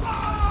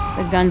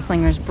 The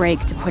gunslingers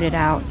break to put it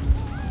out.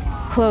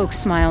 Cloak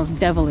smiles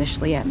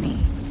devilishly at me.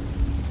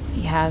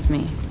 He has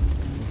me.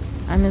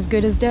 I'm as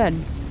good as dead.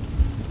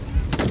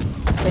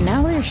 But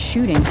now there's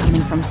shooting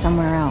coming from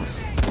somewhere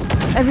else.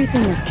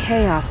 Everything is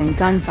chaos and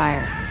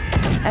gunfire.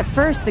 At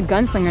first, the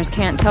gunslingers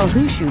can't tell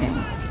who's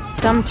shooting.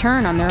 Some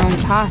turn on their own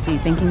posse,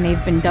 thinking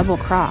they've been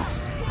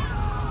double-crossed.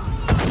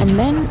 And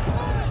then,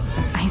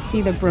 I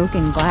see the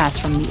broken glass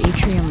from the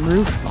atrium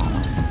roof falling.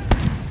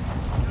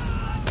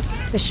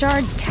 The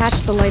shards catch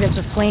the light of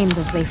the flames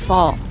as they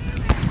fall.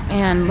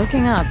 And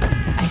looking up,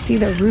 I see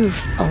the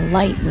roof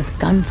alight with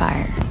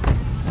gunfire.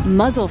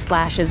 Muzzle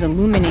flashes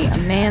illuminate a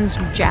man's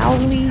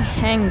jowly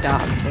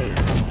hangdog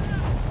face.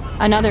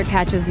 Another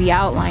catches the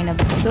outline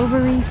of a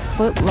silvery,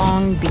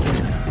 foot-long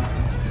beard.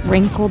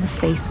 Wrinkled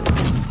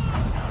faces.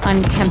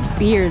 Unkempt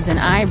beards and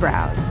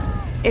eyebrows.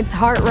 It's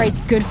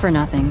Hartright's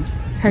good-for-nothings,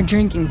 her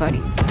drinking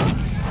buddies.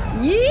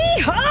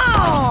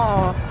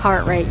 Yee-haw!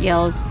 Hartright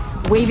yells,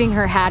 waving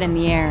her hat in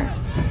the air.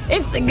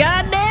 It's the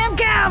goddamn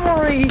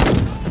cavalry!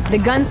 The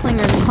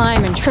gunslingers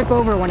climb and trip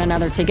over one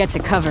another to get to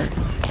cover.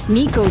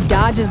 Nico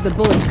dodges the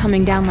bullets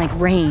coming down like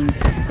rain,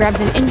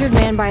 grabs an injured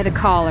man by the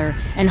collar,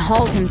 and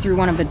hauls him through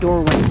one of the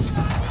doorways.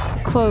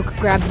 Cloak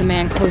grabs the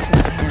man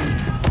closest to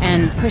him,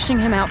 and, pushing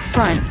him out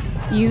front,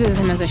 uses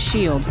him as a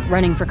shield,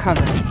 running for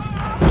cover.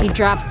 He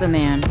drops the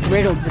man,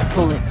 riddled with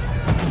bullets,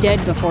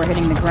 dead before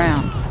hitting the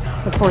ground,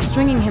 before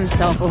swinging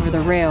himself over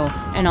the rail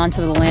and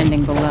onto the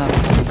landing below.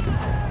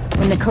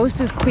 When the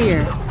coast is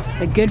clear,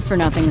 the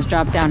good-for-nothings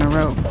drop down a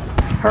rope.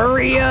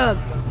 "Hurry up!"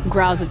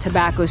 growls a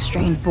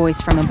tobacco-strained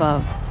voice from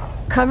above.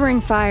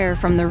 Covering fire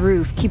from the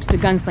roof keeps the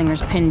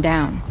gunslingers pinned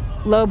down.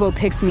 Lobo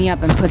picks me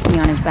up and puts me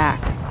on his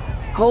back.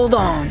 "Hold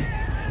on,"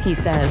 he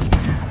says,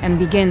 and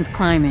begins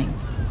climbing.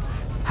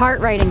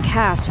 Hartright and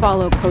Cass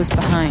follow close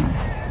behind.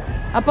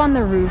 Up on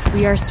the roof,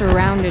 we are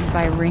surrounded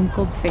by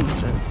wrinkled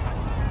faces.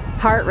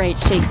 Hartright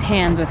shakes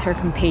hands with her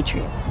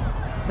compatriots,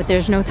 but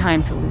there's no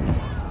time to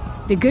lose.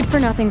 The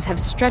good-for-nothings have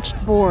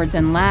stretched boards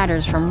and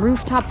ladders from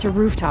rooftop to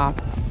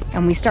rooftop,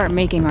 and we start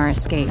making our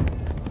escape.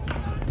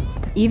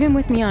 Even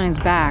with me on his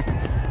back,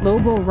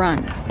 Lobo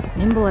runs,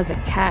 nimble as a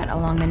cat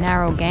along the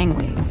narrow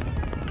gangways.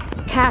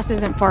 Cass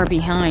isn't far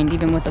behind,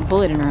 even with a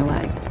bullet in her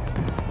leg,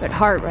 but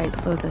Hartright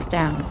slows us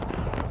down.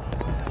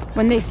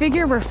 When they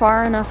figure we're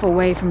far enough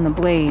away from the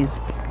blaze,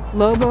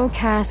 Lobo,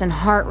 Cass, and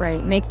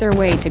Hartright make their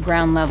way to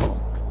ground level.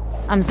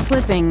 I'm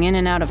slipping in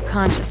and out of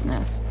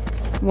consciousness.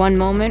 One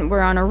moment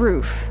we're on a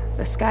roof.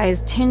 The sky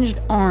is tinged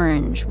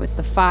orange with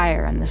the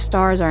fire and the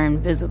stars are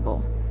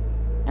invisible.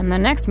 And the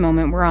next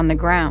moment we're on the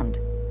ground.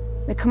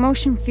 The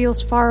commotion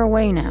feels far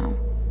away now,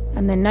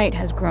 and the night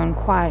has grown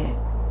quiet.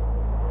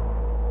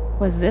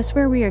 Was this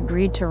where we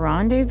agreed to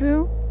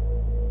rendezvous?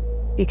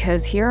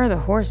 Because here are the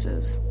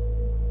horses.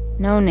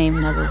 No Name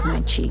nuzzles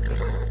my cheek.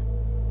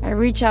 I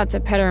reach out to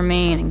pet her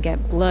mane and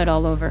get blood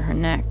all over her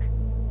neck.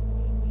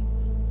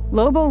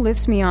 Lobo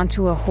lifts me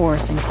onto a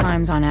horse and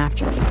climbs on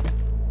after me.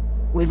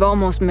 "We've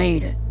almost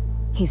made it,"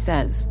 he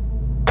says.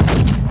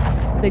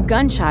 The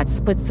gunshot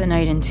splits the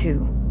night in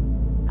two.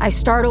 I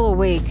startle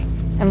awake,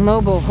 and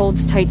Lobo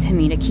holds tight to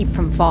me to keep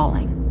from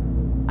falling.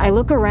 I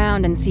look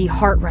around and see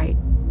Hartright,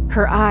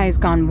 her eyes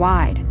gone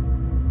wide.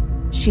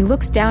 She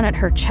looks down at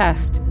her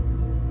chest,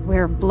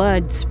 where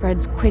blood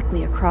spreads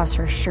quickly across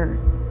her shirt.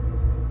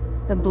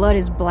 The blood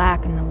is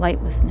black in the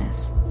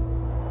lightlessness.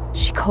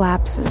 She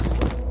collapses.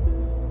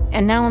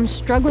 And now I'm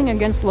struggling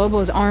against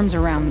Lobo's arms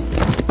around me.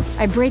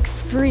 I break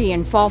free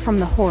and fall from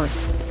the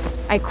horse.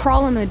 I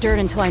crawl in the dirt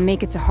until I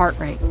make it to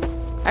Hartright.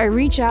 I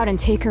reach out and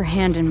take her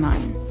hand in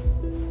mine.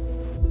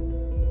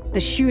 The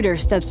shooter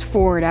steps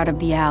forward out of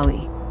the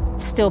alley,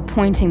 still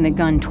pointing the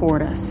gun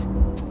toward us.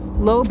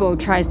 Lobo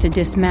tries to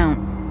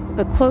dismount,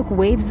 but Cloak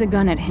waves the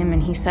gun at him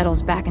and he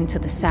settles back into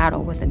the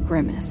saddle with a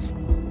grimace.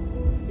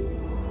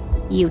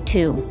 "You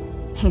too,"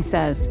 he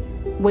says,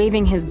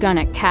 waving his gun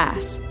at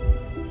Cass.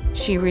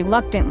 She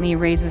reluctantly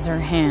raises her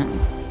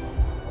hands.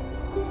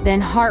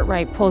 Then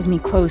Hartright pulls me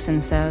close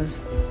and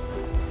says,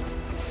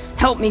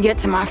 "Help me get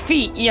to my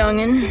feet,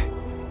 youngin'."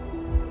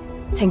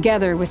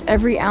 Together, with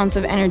every ounce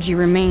of energy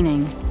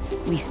remaining,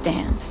 we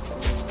stand.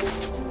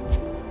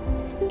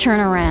 "Turn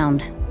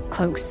around,"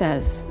 Cloak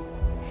says.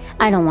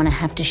 "I don't want to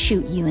have to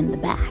shoot you in the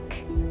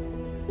back."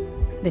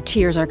 The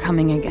tears are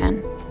coming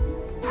again.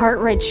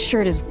 Hartright's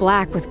shirt is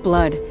black with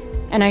blood,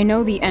 and I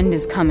know the end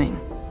is coming.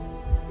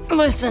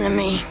 "Listen to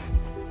me,"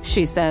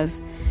 she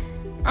says.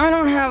 "I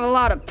don't have a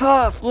lot of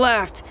puff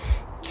left,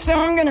 so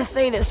I'm gonna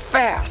say this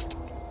fast.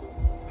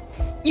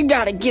 You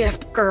got a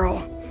gift,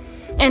 girl,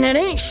 and it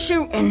ain't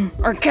shooting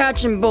or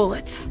catching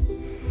bullets.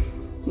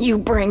 You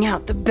bring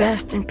out the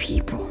best in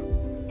people.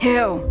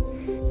 Hell,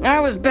 I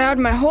was bad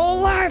my whole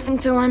life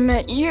until I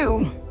met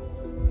you."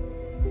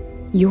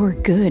 "You're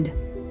good,"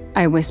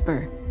 I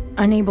whisper,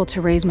 unable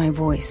to raise my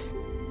voice.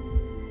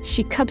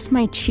 She cups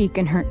my cheek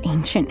in her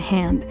ancient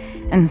hand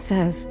and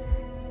says,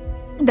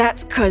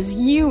 "That's 'cause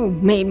you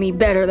made me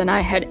better than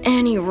I had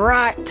any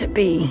right to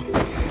be."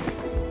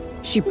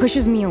 She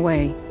pushes me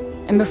away,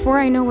 and before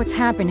I know what's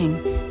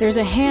happening, there's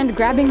a hand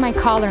grabbing my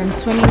collar and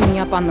swinging me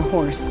up on the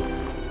horse.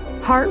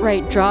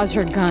 Hartright draws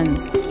her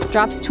guns,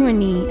 drops to a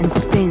knee, and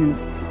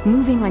spins,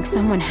 moving like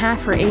someone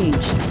half her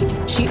age.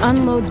 She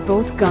unloads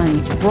both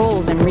guns,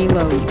 rolls, and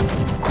reloads.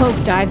 Cloak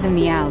dives in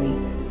the alley.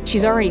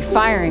 She's already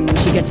firing when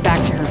she gets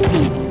back to her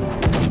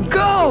feet.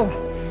 "Go!"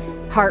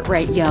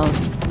 Hartright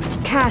yells.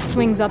 Cass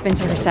swings up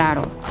into her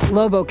saddle.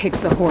 Lobo kicks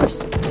the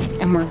horse,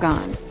 and we're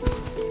gone.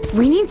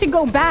 "We need to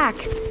go back,"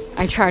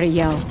 I try to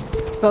yell,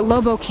 but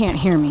Lobo can't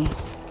hear me.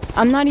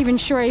 I'm not even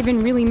sure I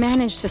even really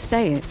managed to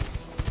say it.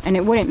 And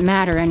it wouldn't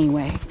matter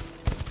anyway.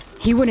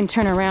 He wouldn't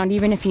turn around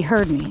even if he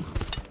heard me.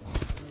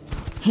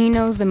 He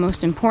knows the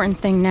most important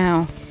thing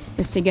now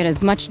is to get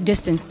as much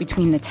distance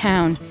between the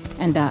town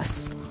and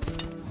us.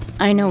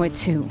 I know it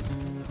too.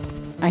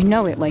 I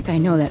know it like I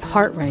know that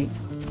Hartright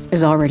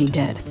is already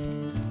dead.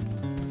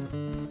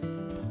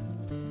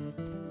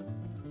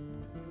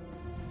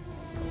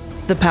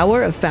 The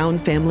power of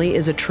found family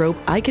is a trope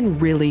I can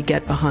really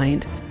get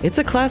behind. It's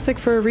a classic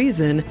for a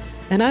reason,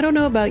 and I don't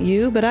know about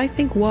you, but I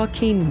think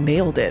Joaquin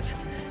nailed it.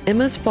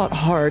 Emma's fought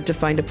hard to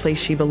find a place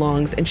she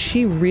belongs, and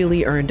she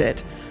really earned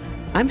it.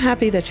 I'm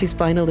happy that she's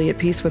finally at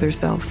peace with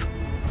herself.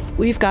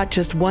 We've got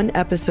just one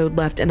episode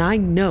left, and I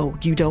know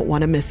you don't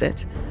want to miss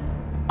it.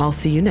 I'll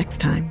see you next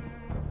time.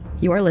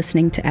 You are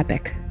listening to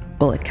Epic,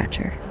 Bullet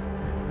Catcher.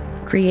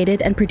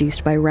 Created and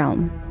produced by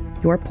Realm,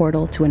 your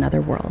portal to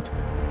another world.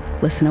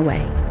 Listen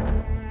away.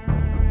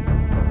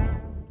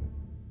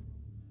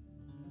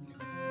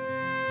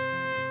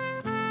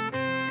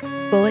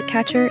 Bullet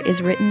Catcher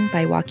is written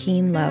by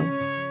Joaquin Lowe,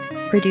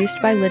 produced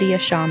by Lydia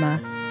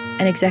Shama,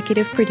 and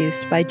executive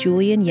produced by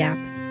Julian Yap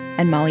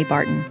and Molly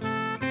Barton.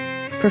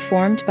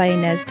 Performed by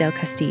Inez del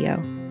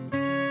Castillo.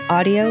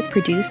 Audio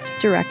produced,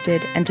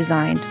 directed, and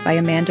designed by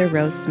Amanda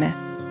Rose Smith.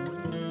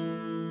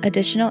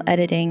 Additional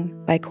editing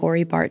by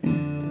Corey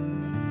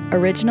Barton.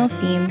 Original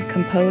theme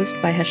composed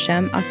by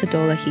Hashem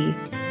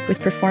Asadolahi, with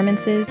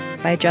performances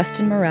by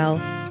Justin Morell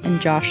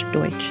and Josh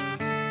Deutsch.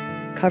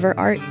 Cover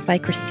art by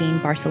Christine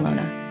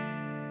Barcelona.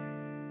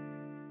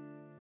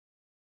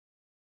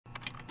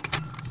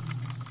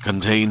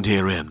 Contained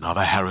herein are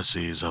the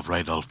heresies of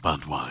Radolf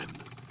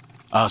Burntwine,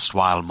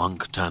 erstwhile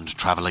monk turned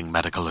traveling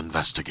medical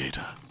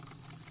investigator.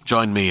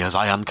 Join me as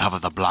I uncover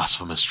the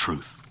blasphemous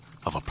truth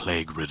of a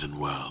plague-ridden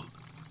world,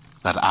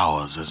 that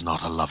ours is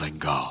not a loving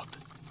God,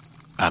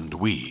 and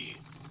we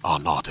are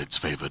not its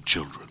favored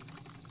children.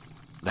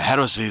 The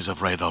heresies of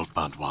Radolf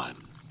Burntwine,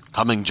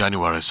 coming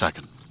January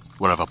 2nd,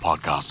 wherever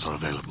podcasts are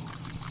available.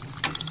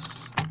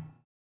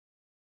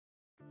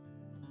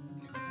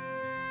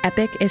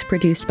 Epic is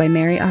produced by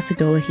Mary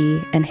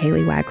Asadolahi and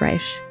Haley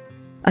Wagreich.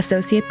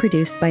 Associate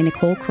produced by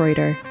Nicole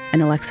Kreuter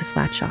and Alexis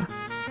Latshaw.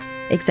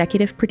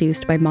 Executive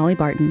produced by Molly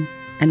Barton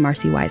and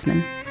Marcy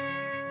Wiseman.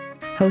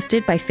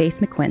 Hosted by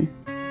Faith McQuinn.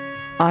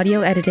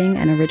 Audio editing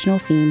and original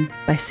theme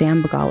by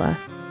Sam Bagala.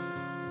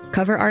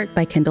 Cover art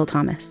by Kendall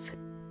Thomas.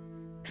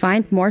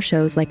 Find more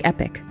shows like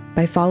Epic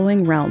by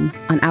following Realm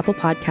on Apple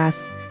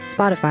Podcasts,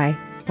 Spotify,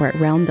 or at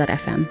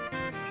realm.fm.